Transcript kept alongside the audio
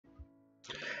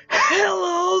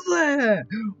Hello there!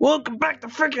 Welcome back to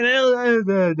freaking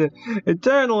the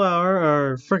Eternal Hour,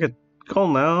 or freaking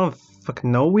Golden Hour. I don't fucking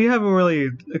know. We haven't really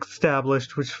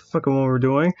established which fucking one we're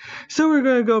doing. So we're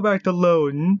gonna go back to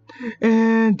loading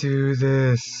and do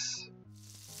this.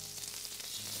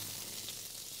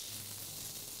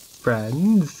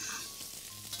 Friends.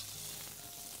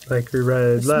 Like we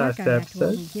read last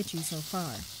episode. Won't get you so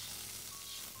far.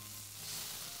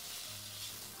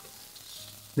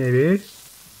 Maybe.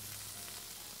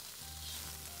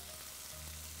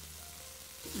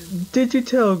 Did you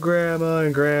tell Grandma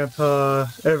and Grandpa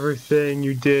everything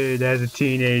you did as a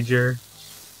teenager?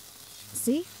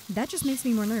 See? That just makes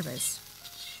me more nervous.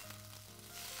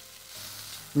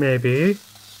 Maybe.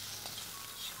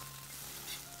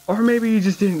 Or maybe you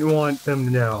just didn't want them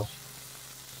to know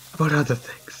about other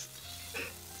things.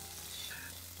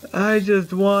 I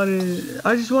just want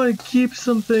to keep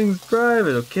some things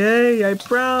private, okay? I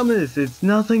promise, it's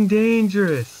nothing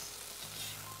dangerous.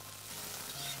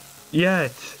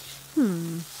 Yet.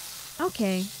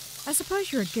 Okay. I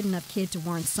suppose you're a good enough kid to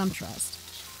warrant some trust.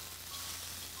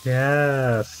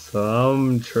 Yeah,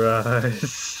 some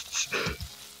trust.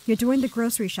 You're doing the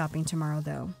grocery shopping tomorrow,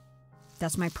 though.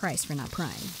 That's my price for not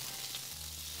prying.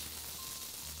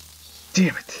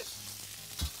 Damn it.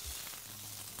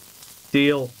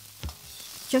 Deal.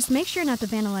 Just make sure not to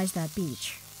vandalize that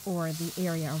beach, or the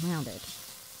area around it.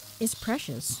 It's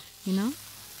precious, you know?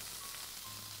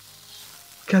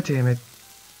 God damn it.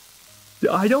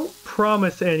 I don't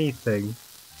promise anything.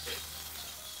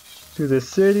 To the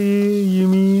city, you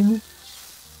mean?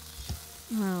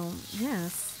 Well,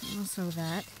 yes, also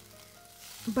that.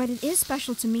 But it is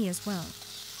special to me as well.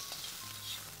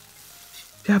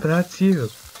 Yeah, but that's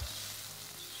you.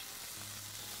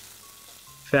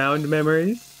 Found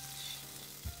memories?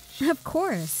 Of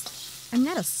course. I'm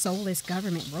not a soulless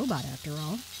government robot after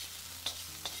all.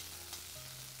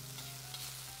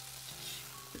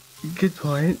 Good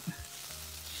point.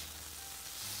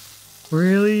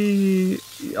 Really?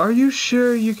 Are you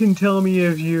sure you can tell me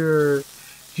if you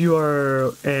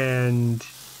are, and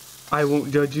I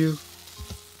won't judge you?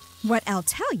 What I'll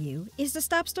tell you is to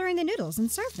stop stirring the noodles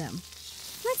and serve them.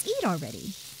 Let's eat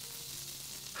already.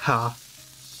 Ha.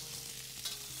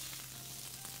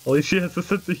 At least she has a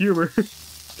sense of humor.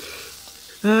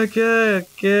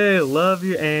 Okay, love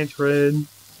you, Antrin.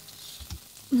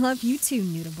 Love you too,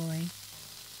 Noodle Boy.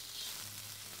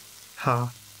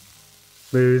 Ha.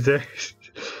 Losers.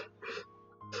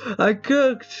 I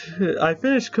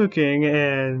finished cooking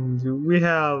and we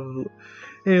have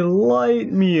a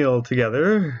light meal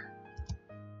together.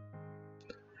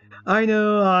 I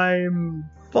know I'm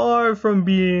far from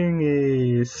being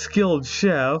a skilled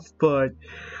chef, but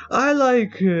I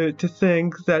like to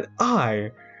think that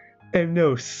I am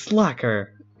no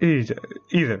slacker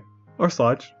either. Or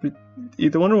slouch.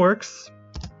 Either one works.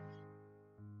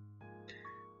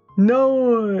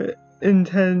 No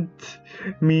instant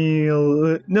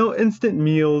meals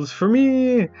for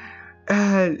me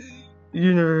at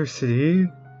university.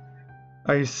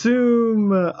 I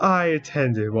assume I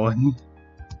attended one.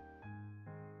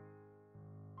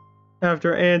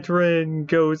 After Antrin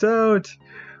goes out,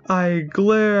 I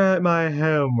glare at my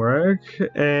homework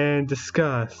and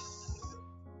discuss.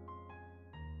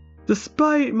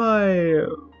 Despite my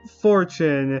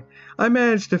fortune, I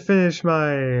managed to finish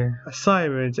my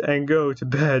assignment and go to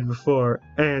bed before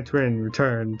Antrin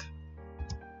returned.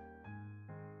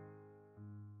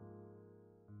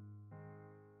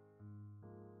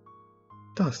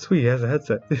 Oh, sweet, he has a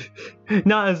headset.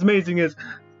 Not as amazing as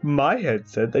my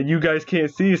headset that you guys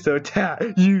can't see, so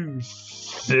you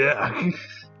suck.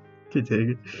 Can take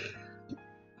it.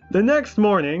 The next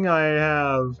morning, I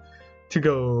have to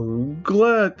go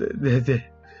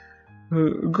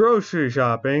grocery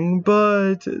shopping,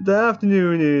 but the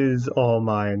afternoon is all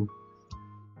mine.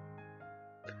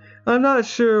 I'm not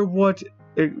sure what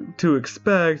to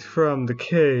expect from the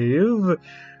cave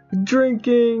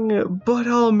drinking, but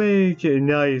I'll make a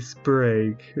nice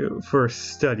break for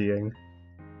studying.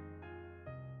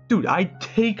 Dude, I'd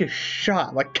take a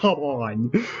shot, like, come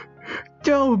on.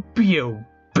 Don't be a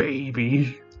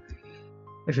baby.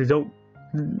 Actually,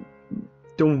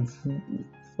 don't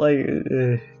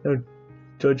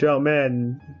judge out,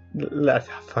 man.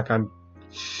 Fuck, I'm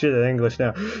shit at English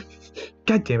now.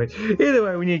 God damn it. Either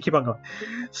way, we need to keep on going.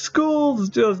 School's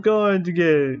just going to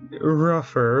get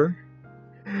rougher,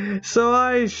 so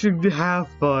I should have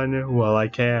fun while I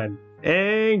can.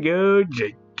 And go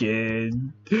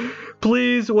drinking.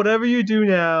 Please, whatever you do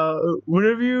now,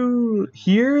 whenever you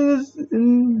hear this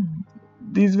in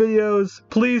these videos,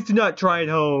 please do not try it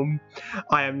home.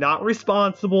 I am not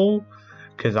responsible,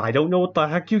 because I don't know what the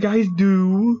heck you guys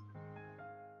do.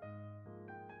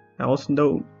 I also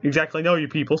don't exactly know you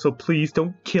people, so please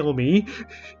don't kill me.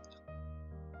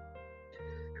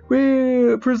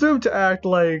 We presume to act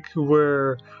like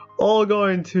we're all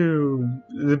going to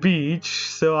the beach,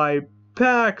 so I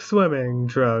pack swimming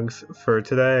trunks for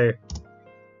today.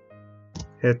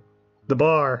 Hit the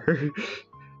bar.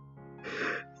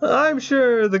 I'm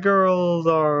sure the girls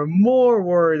are more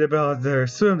worried about their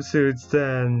swimsuits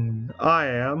than I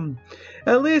am.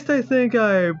 At least I think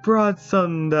I brought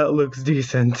something that looks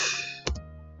decent.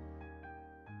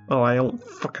 Oh, I don't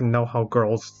fucking know how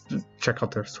girls check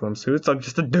out their swimsuits. I'm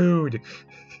just a dude.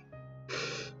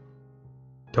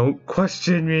 Don't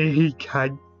question me.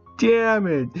 God damn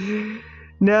it.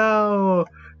 Now,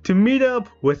 to meet up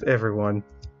with everyone.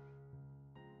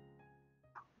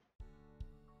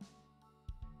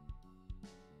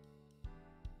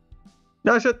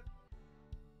 No shit.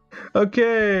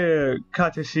 Okay,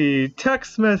 Katashi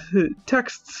texts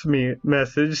me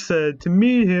message said to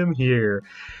meet him here,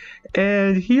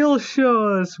 and he'll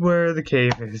show us where the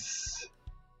cave is.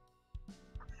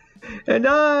 And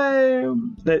I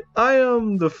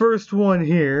am the first one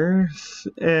here.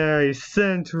 I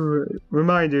sent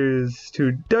reminders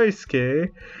to Daisuke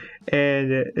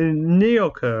and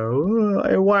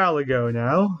Nyoko a while ago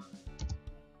now.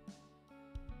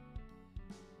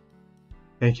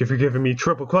 Thank you for giving me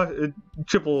triple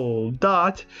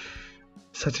dot.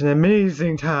 Such an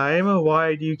amazing time.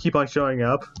 Why do you keep on showing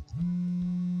up?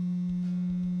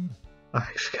 I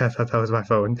thought that was my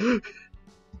phone.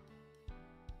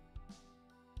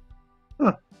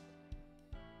 Huh.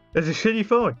 It's a shitty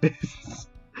phone.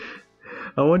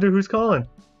 I wonder who's calling.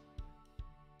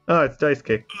 Oh, it's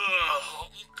Daisuke.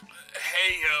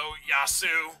 Hey yo,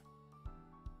 Yasu.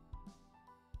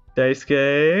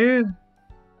 Daisuke?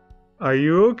 Are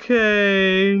you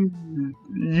okay?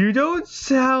 You don't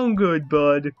sound good,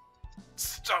 bud.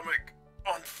 Stomach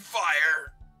on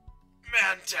fire.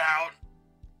 Man down.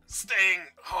 Staying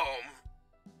home.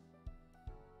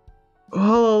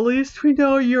 Well, at least we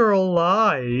know you're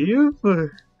alive.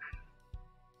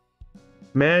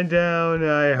 Man down,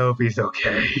 I hope he's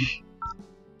okay.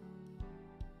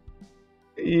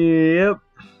 Yep.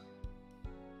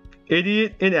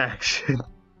 Idiot in action.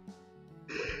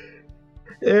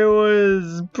 It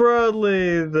was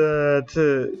broadly the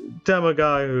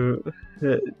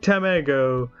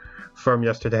Tamago from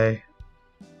yesterday.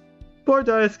 Poor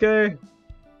Daisuke.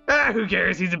 Ah, who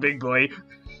cares? He's a big boy.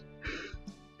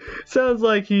 Sounds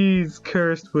like he's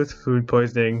cursed with food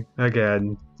poisoning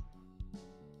again.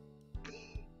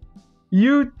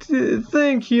 You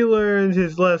think he learned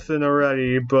his lesson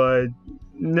already, but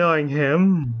knowing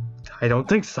him, I don't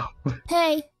think so.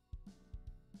 Hey.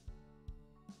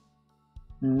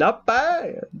 Not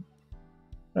bad.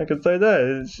 I can say that.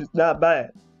 It's just not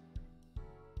bad.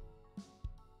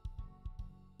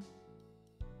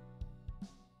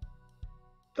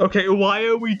 Okay, why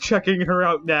are we checking her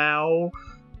out now?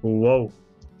 Whoa.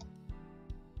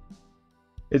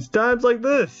 It's times like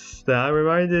this that I'm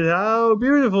reminded how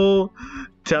beautiful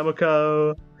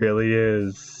Tamako really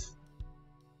is.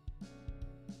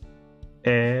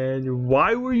 And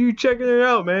why were you checking her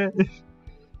out, man?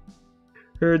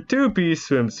 Her two-piece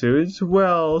swimsuit,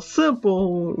 well,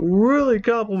 simple, really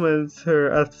complements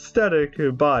her aesthetic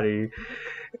body,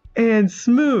 and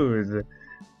smooth,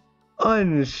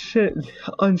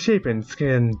 unshapen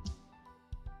skin.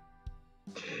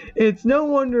 It's no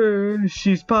wonder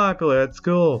she's popular at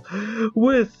school,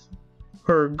 with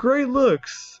her great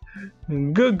looks,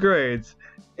 good grades,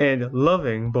 and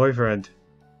loving boyfriend.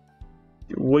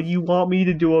 What do you want me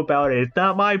to do about it? It's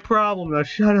not my problem. Now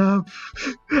shut up.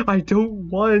 I don't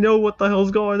want to know what the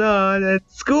hell's going on at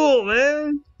school,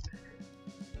 man.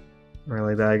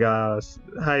 Really, that I got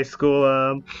high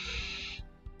school,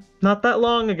 not that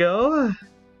long ago.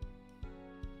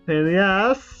 And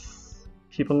yes,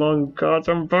 keep along, gods,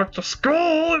 I'm back to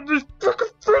school and just fucking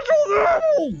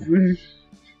freaking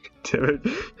damn it.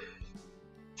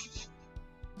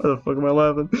 Why the fuck am I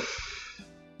laughing?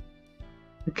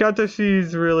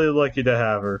 Katashi's really lucky to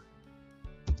have her.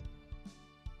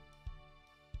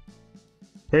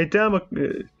 Hey,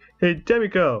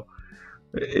 Demiko,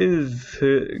 is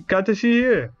Katashi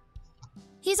here?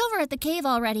 He's over at the cave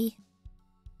already.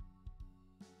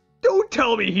 Don't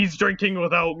tell me he's drinking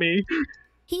without me.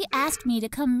 He asked me to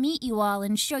come meet you all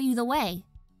and show you the way.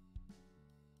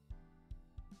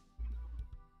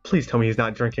 Please tell me he's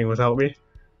not drinking without me.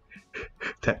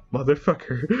 That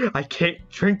motherfucker. I can't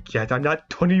drink yet. I'm not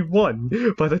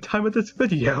 21 by the time of this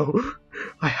video.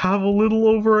 I have a little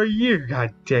over a year,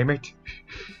 god damn it.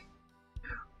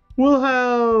 We'll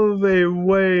have a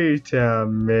wait a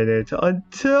minute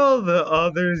until the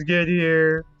others get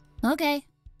here. Okay.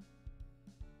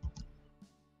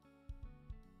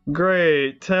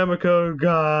 Great, Tamako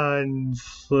gone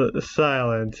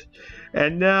silent.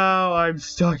 And now I'm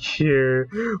stuck here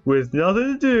with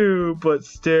nothing to do but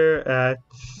stare at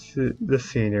the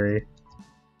scenery.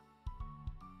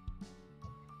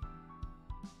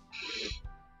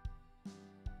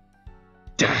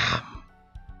 Damn!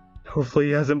 Hopefully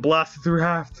he hasn't blasted through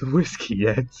half the whiskey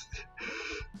yet.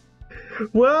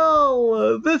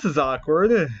 Well, this is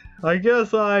awkward. I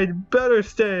guess I'd better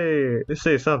say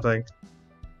something.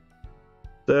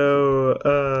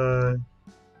 So,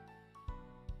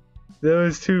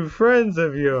 those two friends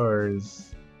of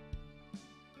yours,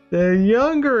 the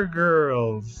younger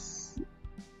girls,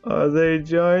 are they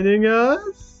joining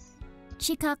us?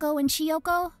 Chikako and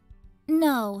Chiyoko?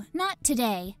 No, not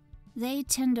today. They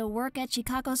tend to work at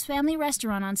Chikako's family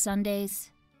restaurant on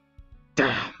Sundays.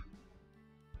 Damn.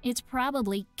 It's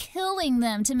probably killing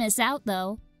them to miss out,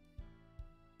 though.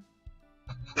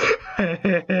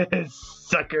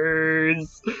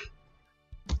 Suckers!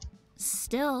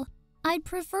 Still, I'd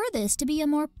prefer this to be a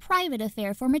more private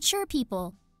affair for mature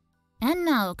people. And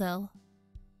Naoko.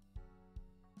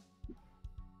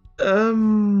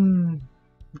 Can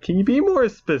you be more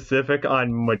specific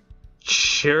on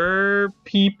mature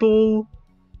people?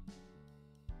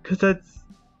 'Cause that's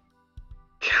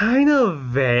kind of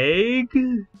vague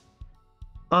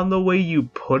on the way you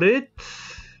put it.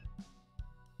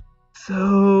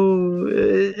 So,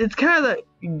 it's kind of that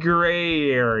gray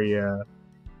area.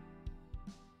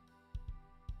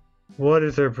 What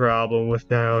is her problem with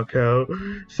Naoko?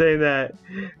 Saying that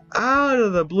out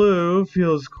of the blue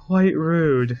feels quite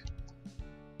rude.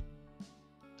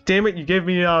 Damn it, you gave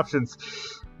me options.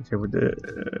 Okay,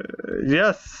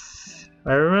 yes,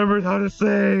 I remembered how to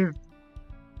save.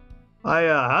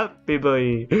 Happy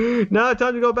boy. Now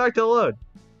time to go back to the load.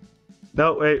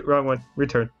 No, wait, wrong one.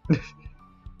 Return.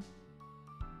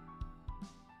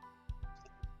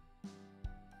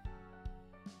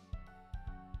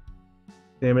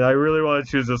 Damn it, I really want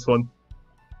to choose this one.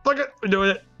 Fuck it, we're doing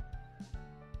it.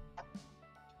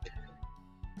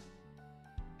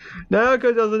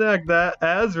 Naoko doesn't act that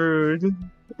as rude,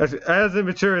 as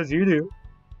immature as you do.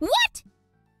 What?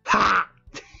 Ha!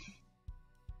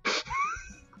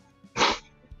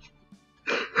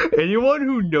 Anyone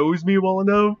who knows me well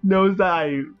enough knows that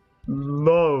I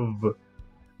love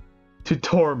to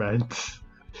torment.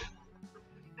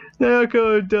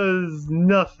 Naoko does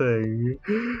nothing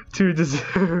to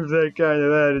deserve that kind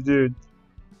of attitude.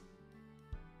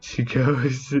 She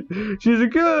goes, she's a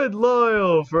good,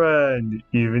 loyal friend,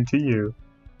 even to you.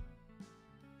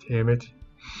 Damn it.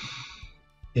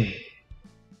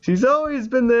 She's always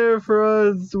been there for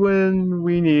us when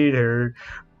we need her.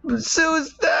 So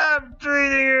stop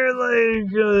treating her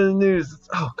like a nuisance.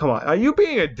 Oh, come on. Are you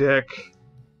being a dick?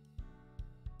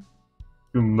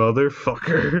 You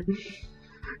motherfucker.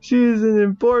 She's an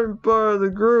important part of the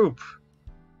group.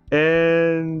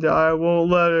 And I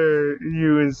won't let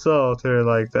you insult her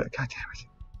like that. God damn it.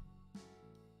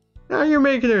 Now you're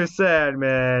making her sad,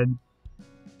 man.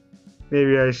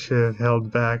 Maybe I should have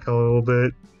held back a little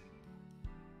bit.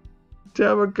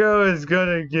 Tamako is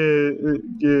gonna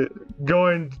get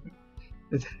going,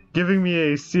 giving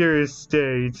me a serious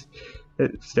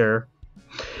stare.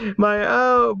 My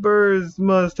outburst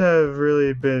must have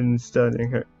really been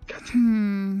stunning her.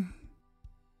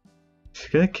 She's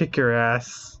gonna kick your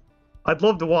ass. I'd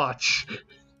love to watch.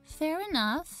 Fair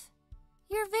enough.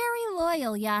 You're very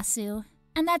loyal, Yasu,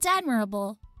 and that's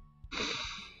admirable.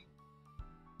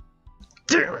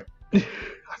 Damn it!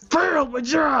 I failed my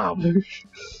job!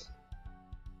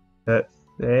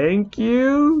 Thank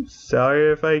you.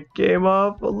 Sorry if I came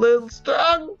off a little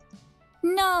strong.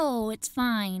 No, it's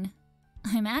fine.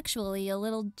 I'm actually a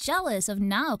little jealous of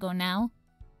Naoko now.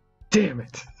 Damn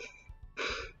it.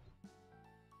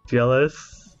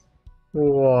 Jealous?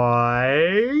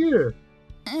 Why?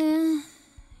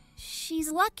 She's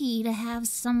lucky to have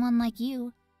someone like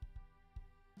you.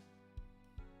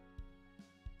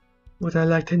 Would I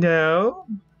like to know?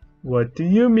 What do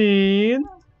you mean?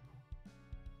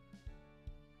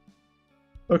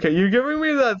 Okay, you're giving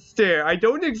me that stare. I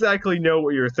don't exactly know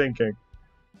what you're thinking.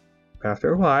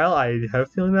 After a while, I have a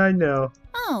feeling I know.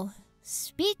 Oh,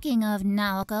 speaking of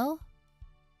Naoko.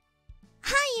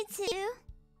 Hi, you two.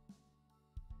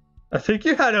 I think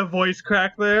you had a voice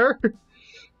crack there.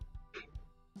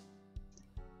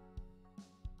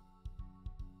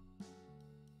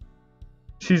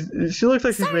 She looks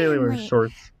like she's Sorry mainly I'm wearing late.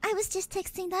 shorts. I was just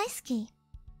texting Daisuke.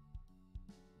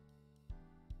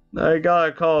 I got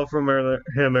a call from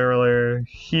him earlier.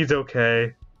 He's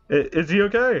okay. Is he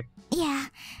okay? Yeah,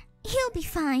 he'll be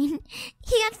fine.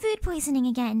 He got food poisoning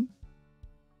again.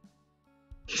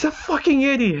 He's a fucking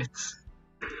idiot.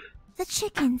 The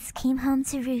chickens came home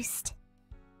to roost.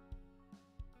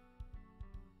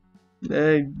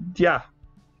 Yeah.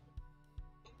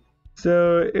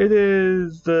 So it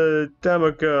is the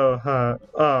Tamako, huh?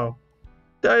 Oh.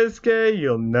 Daisuke,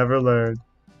 you'll never learn.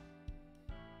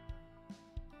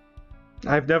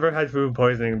 I've never had food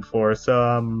poisoning before,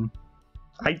 so,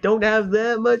 I don't have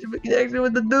that much of a connection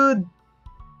with the dude.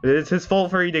 It's his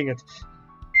fault for eating it.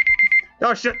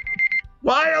 Oh shit!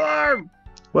 Why alarm?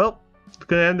 Well,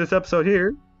 gonna end this episode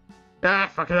here.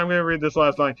 Fuck it, I'm gonna read this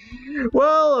last line.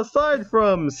 Well, aside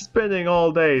from spending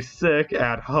all day sick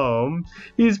at home,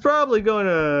 he's probably going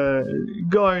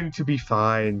to be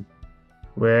fine.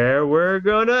 Where we're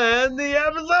gonna end the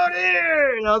episode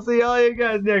here! And I'll see all you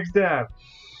guys next time.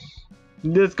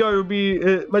 Discord will be,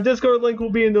 my Discord link will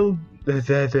be in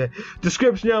the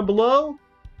description down below.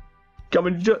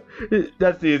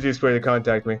 That's the easiest way to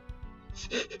contact me.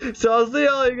 So I'll see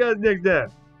all you guys next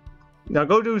time. Now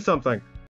go do something.